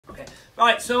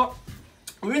Right, so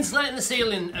we're insulating the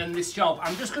ceiling in this job.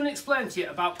 I'm just going to explain to you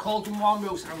about cold and warm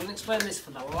roofs. I'm going to explain this for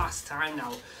the last time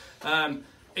now.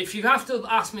 If you have to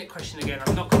ask me a question again,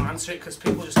 I'm not going to answer it because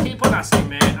people just keep on asking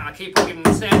me and I keep on giving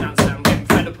the same answer. I'm getting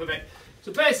fed up with it.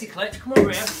 So basically, if you come over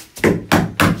here,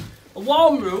 a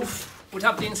warm roof would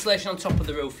have the insulation on top of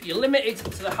the roof. You're limited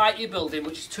to the height of your building,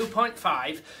 which is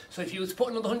 2.5. So if you were to put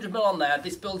another 100 mil on there,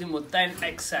 this building would then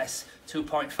excess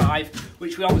 2.5,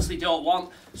 which we obviously don't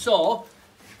want. So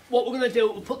what we're going to do,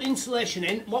 we'll put the insulation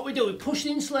in. What we do, we push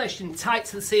the insulation tight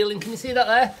to the ceiling. Can you see that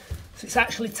there? So it's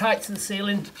actually tight to the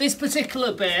ceiling. This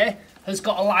particular bay has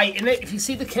got a light in it. If you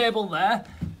see the cable there,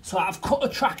 so I've cut a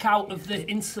track out of the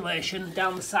insulation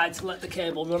down the side to let the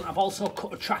cable run. I've also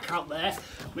cut a track out there.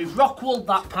 We've rock wooled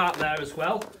that part there as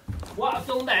well. What I've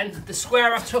done then, the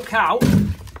square I took out,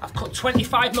 I've cut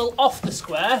 25 mil off the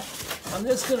square. I'm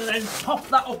just going to then pop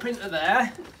that up into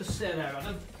there. Just stay there,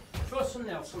 Adam. Throw some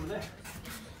nails on there.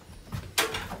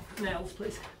 Nails,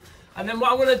 please. And then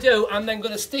what I'm going to do, I'm then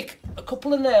going to stick a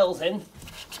couple of nails in,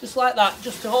 just like that,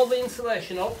 just to hold the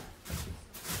insulation up.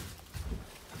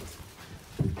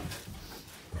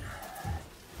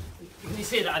 Can you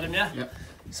see that, Adam, yeah? Yep.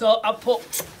 So I've put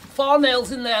 4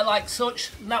 nails in there like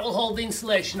such, and that will hold the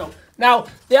insulation up. Now,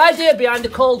 the idea behind a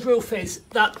cold roof is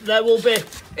that there will be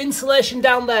insulation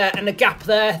down there and a gap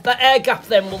there. That air gap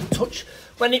then will touch,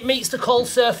 when it meets the cold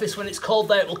surface, when it's cold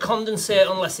there, it will condensate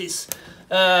unless it's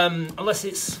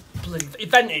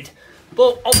vented.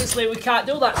 But obviously we can't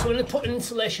do that, so we're going to put an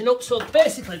insulation up. So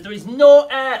basically there is no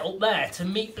air up there to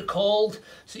meet the cold,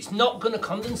 so it's not going to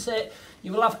condensate.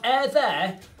 You will have air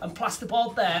there and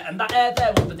plasterboard there, and that air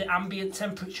there will be the ambient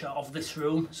temperature of this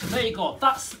room. So there you go.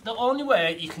 That's the only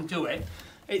way you can do it.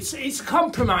 It's a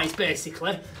compromise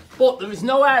basically, but there is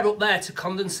no air up there to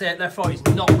condensate, therefore it's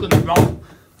not going to rot.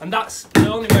 And that's the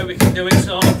only way we can do it.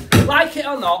 So, like it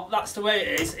or not, that's the way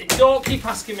it is. Don't keep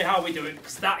asking me how we do it,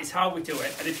 because that is how we do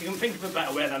it. And if you can think of a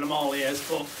better way, then I'm all ears.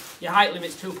 But your height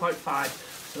limit's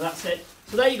 2.5, so that's it.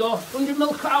 So there you go, 100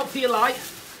 mil cut out for your light.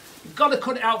 You've got to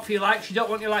cut it out for your lights. You don't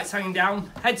want your lights hanging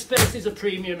down. Headspace is a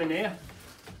premium in here.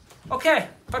 Okay,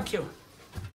 thank you.